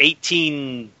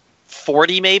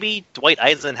 1840, maybe, Dwight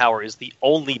Eisenhower is the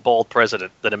only bald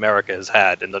president that America has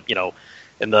had in the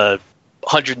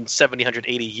 170,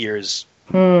 180 years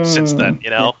since then.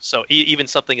 So even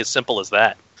something as simple as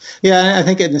that. Yeah, I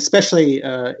think, and especially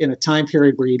in a time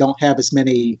period where you don't have as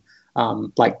many,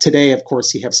 like today, of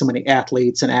course, you have so many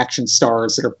athletes and action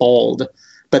stars that are bald,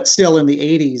 but still in the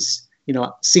 80s,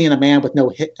 seeing a man with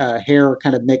no hair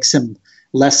kind of makes him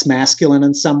less masculine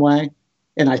in some way.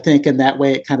 And I think in that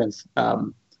way, it kind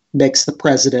of makes the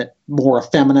president more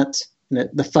effeminate. And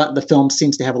the film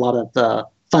seems to have a lot of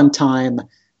fun time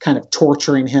kind of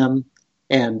torturing him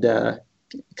and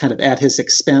kind of at his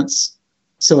expense.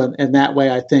 So in that way,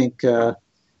 I think it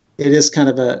is kind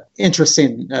of an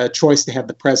interesting choice to have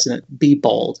the president be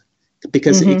bald,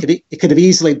 because it could have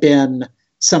easily been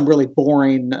some really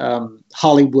boring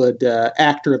Hollywood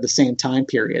actor of the same time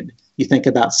period. You think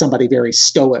about somebody very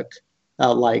stoic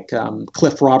like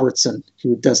Cliff Robertson,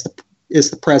 who is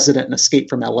the president in Escape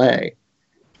from L.A.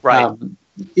 Right.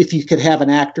 If you could have an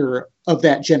actor of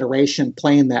that generation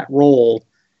playing that role,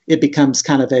 it becomes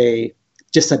kind of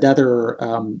just another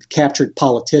captured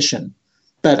politician.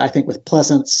 But I think with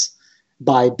Pleasance,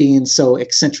 by being so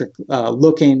eccentric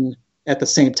looking, at the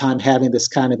same time having this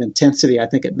kind of intensity, I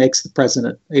think it makes the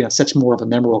president such more of a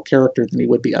memorable character than he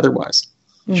would be otherwise.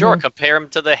 Sure, compare him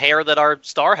to the hair that our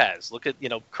star has. Look at,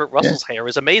 Kurt Russell's hair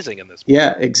is amazing in this movie.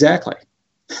 Yeah, exactly.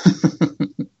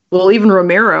 Well, even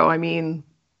Romero, I mean...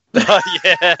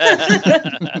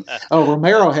 Oh,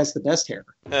 Romero has the best hair.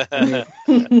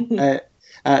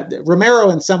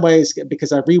 Romero, in some ways,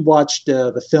 because I rewatched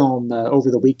the film over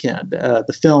the weekend,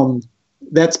 the film,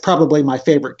 that's probably my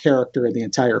favorite character in the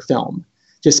entire film,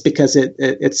 just because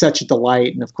it's such a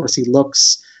delight. And of course, he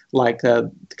looks like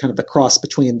kind of the cross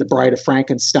between the Bride of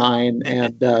Frankenstein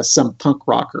and some punk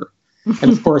rocker.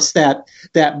 And of course, that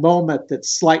moment that's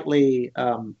slightly,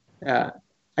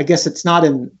 I guess it's not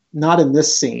in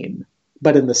this scene,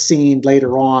 but in the scene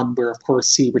later on where, of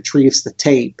course, he retrieves the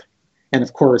tape. And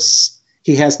of course,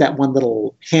 he has that one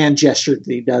little hand gesture that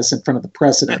he does in front of the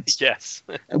president. Yes.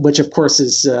 Which, of course,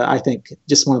 is, I think,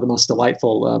 just one of the most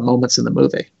delightful moments in the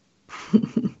movie.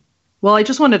 Well, I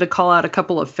just wanted to call out a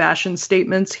couple of fashion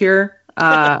statements here.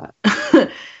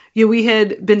 We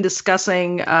had been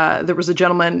discussing, there was a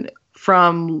gentleman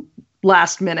from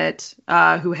Last Minute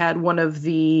who had one of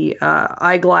the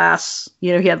eyeglass, he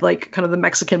had like kind of the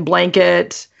Mexican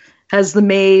blanket, has the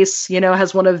mace,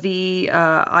 has one of the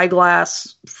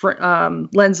eyeglass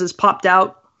lenses popped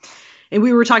out. And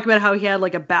we were talking about how he had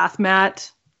like a bath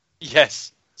mat.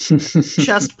 Yes.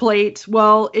 Chest plate.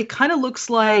 Well, it kind of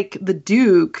looks like the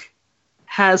Duke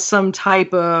has some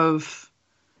type of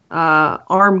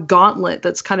arm gauntlet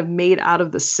that's kind of made out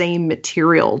of the same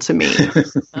material to me.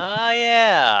 Oh,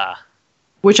 yeah.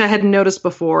 Which I hadn't noticed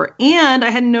before. And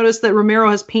I hadn't noticed that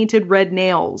Romero has painted red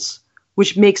nails,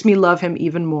 which makes me love him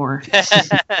even more.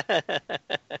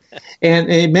 And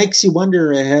it makes you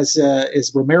wonder: has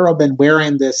Romero been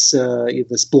wearing this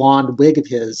blonde wig of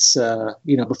his,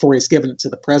 before he's given it to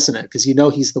the president? Because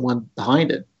he's the one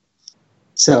behind it.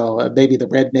 So maybe the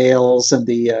red nails and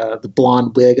the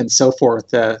blonde wig and so forth.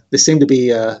 They seem to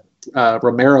be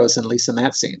Romero's, at least in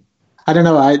that scene. I don't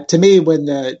know. To me, when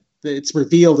it's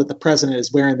revealed that the president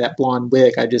is wearing that blonde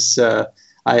wig,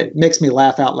 it makes me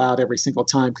laugh out loud every single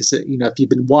time, because if you've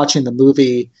been watching the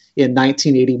movie in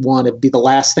 1981, it'd be the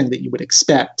last thing that you would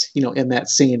expect, in that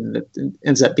scene, and it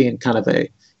ends up being kind of a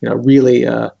really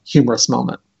humorous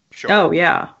moment. Sure. Oh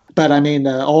yeah. But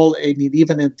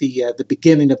even at the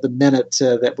beginning of the minute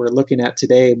that we're looking at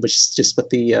today, which is just with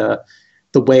the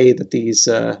way that these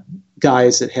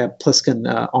guys that have Pliskin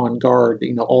on guard,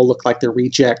 all look like they're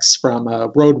rejects from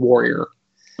Road Warrior.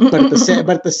 But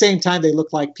at the same time, they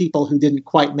look like people who didn't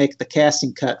quite make the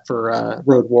casting cut for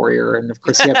Road Warrior. And of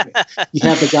course, you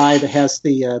have the guy that has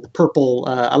the purple.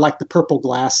 I like the purple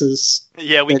glasses.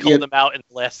 Yeah, we called them out in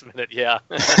the last minute. Yeah.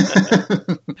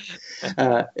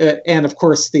 And of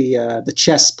course, the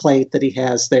chest plate that he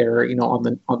has there, on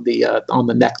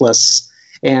the necklace.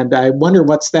 And I wonder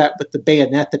what's that with the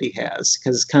bayonet that he has,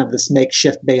 because it's kind of this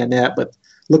makeshift bayonet, but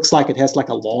looks like it has like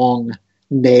a long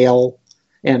nail.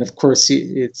 And of course,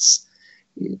 it's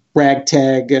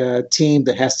ragtag team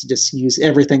that has to just use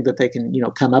everything that they can,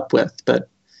 come up with. But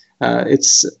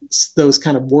it's those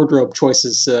kind of wardrobe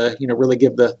choices, really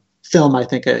give the film, I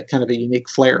think, a kind of a unique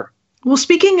flair. Well,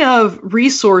 speaking of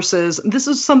resources, this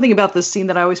is something about this scene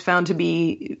that I always found to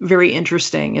be very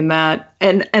interesting in that,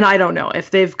 and I don't know if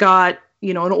they've got,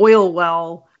 an oil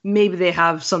well, maybe they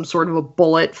have some sort of a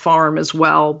bullet farm as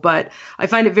well. But I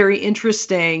find it very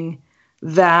interesting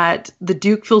that the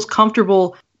Duke feels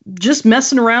comfortable just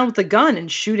messing around with the gun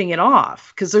and shooting it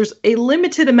off, because there's a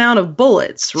limited amount of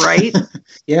bullets, right?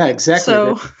 Yeah, exactly.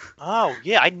 Oh,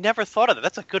 yeah, I never thought of that.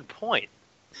 That's a good point.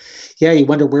 Yeah, you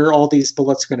wonder where all these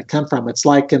bullets are going to come from. It's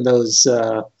like in those,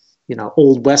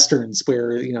 old Westerns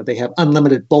where, they have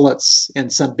unlimited bullets in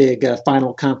some big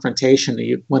final confrontation. And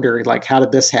you wonder, like, how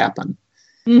did this happen?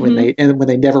 When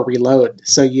they never reload.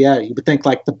 So yeah, you would think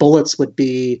like the bullets would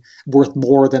be worth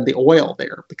more than the oil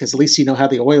there, because at least you know how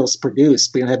the oil is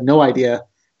produced, but you have no idea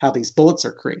how these bullets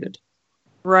are created.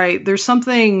 Right. There's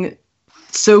something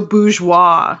so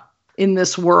bourgeois in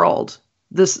this world,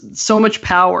 this so much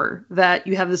power, that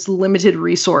you have this limited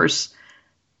resource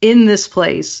in this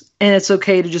place, and it's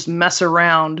okay to just mess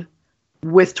around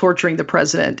with torturing the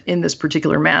president in this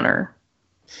particular manner.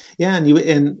 Yeah,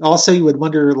 and also you would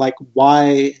wonder like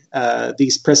why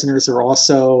these prisoners are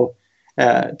also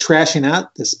trashing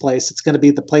out this place. It's going to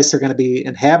be the place they're going to be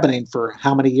inhabiting for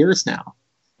how many years now?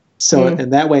 So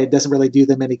in that way, it doesn't really do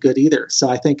them any good either. So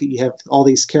I think you have all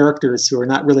these characters who are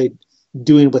not really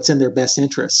doing what's in their best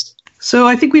interest. So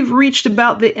I think we've reached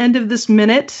about the end of this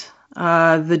minute.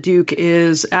 The Duke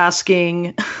is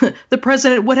asking the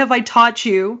president, "What have I taught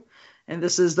you?" And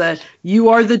this is that you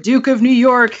are the Duke of New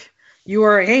York. You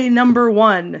are a number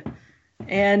one.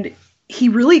 And he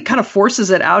really kind of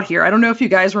forces it out here. I don't know if you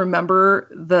guys remember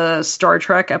the Star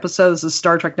Trek episode. This is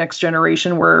Star Trek Next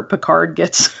Generation, where Picard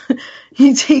gets,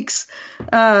 he's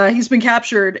been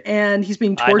captured and he's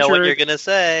being tortured. I know what you're going to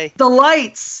say. The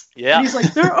lights. Yeah. And he's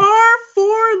like, there are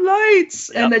 4 lights.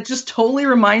 Yep. And it just totally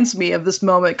reminds me of this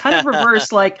moment. Kind of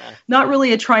reversed, like not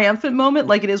really a triumphant moment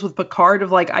like it is with Picard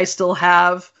of like, I still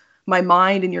have my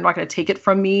mind and you're not going to take it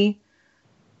from me.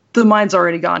 The mind's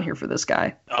already gone here for this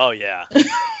guy. Oh, yeah.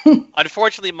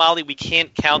 Unfortunately, Molly, we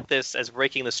can't count this as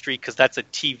breaking the streak because that's a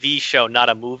TV show, not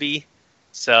a movie.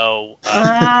 So,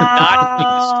 not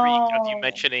the streak of you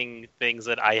mentioning things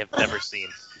that I have never seen.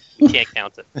 We can't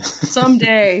count it.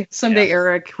 Someday, yeah.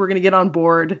 Eric, we're going to get on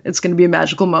board. It's going to be a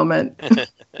magical moment.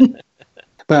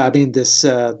 But I mean, this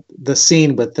the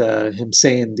scene with him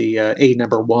saying the A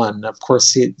number one. Of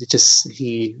course, he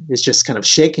is just kind of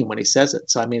shaking when he says it.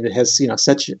 So I mean, it has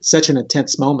such an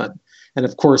intense moment. And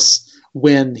of course,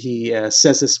 when he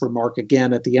says this remark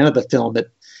again at the end of the film,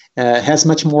 it has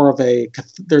much more of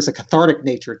there's a cathartic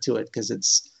nature to it, because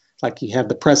it's like you have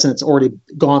the president's already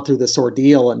gone through this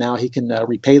ordeal, and now he can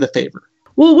repay the favor.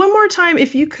 Well, one more time,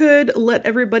 if you could let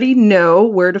everybody know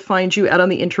where to find you out on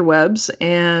the interwebs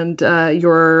and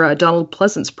your Donald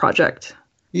Pleasence project.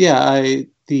 Yeah,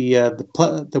 the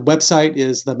website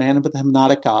is The Man with the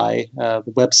Hypnotic Eye.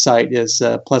 The website is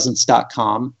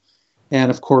pleasence.com.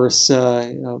 And of course,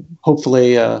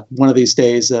 hopefully one of these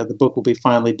days the book will be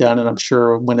finally done, and I'm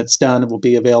sure when it's done, it will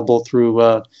be available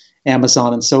through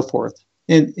Amazon and so forth.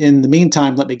 In the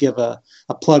meantime, let me give a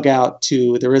plug out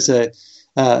to, there is a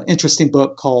interesting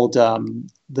book called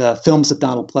the films of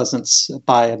Donald Pleasance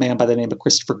by a man by the name of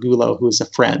Christopher Gulo, who is a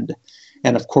friend.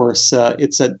 And of course,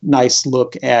 it's a nice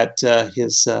look at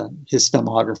his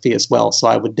filmography as well. So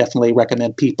I would definitely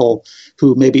recommend people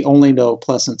who maybe only know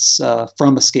Pleasance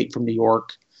from Escape from New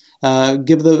York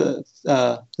give the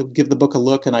book a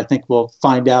look, and I think we'll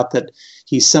find out that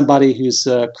he's somebody whose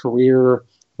career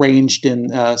ranged in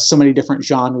so many different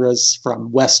genres,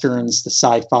 from westerns to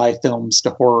sci-fi films to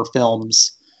horror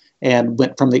films, and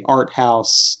went from the art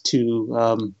house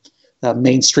to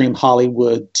mainstream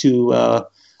Hollywood to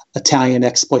Italian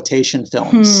exploitation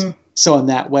films. So in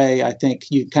that way, I think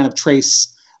you kind of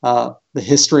trace the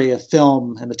history of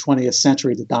film in the 20th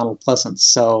century to Donald Pleasance.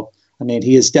 So, I mean,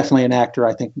 he is definitely an actor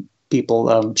I think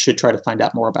people should try to find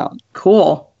out more about.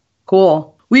 Cool.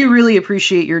 We really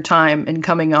appreciate your time and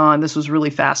coming on. This was really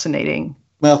fascinating.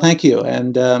 Well, thank you.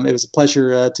 And it was a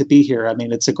pleasure to be here. I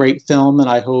mean, it's a great film, and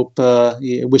I hope,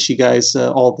 wish you guys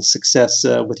all the success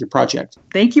with your project.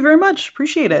 Thank you very much.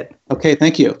 Appreciate it. Okay,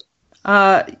 thank you.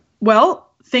 Well,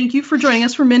 thank you for joining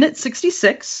us for Minute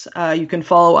 66. You can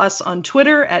follow us on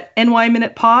Twitter at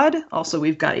NYMinutePod. Also,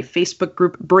 we've got a Facebook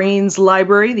group, Brains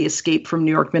Library, the Escape from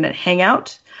New York Minute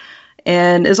Hangout.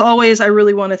 And as always, I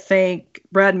really want to thank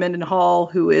Brad Mendenhall,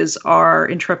 who is our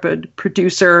intrepid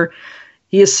producer.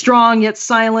 He is strong yet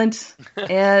silent,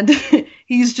 and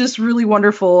he's just really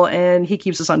wonderful, and he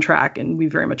keeps us on track, and we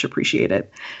very much appreciate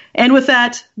it. And with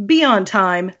that, be on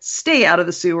time, stay out of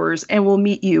the sewers, and we'll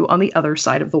meet you on the other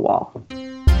side of the wall.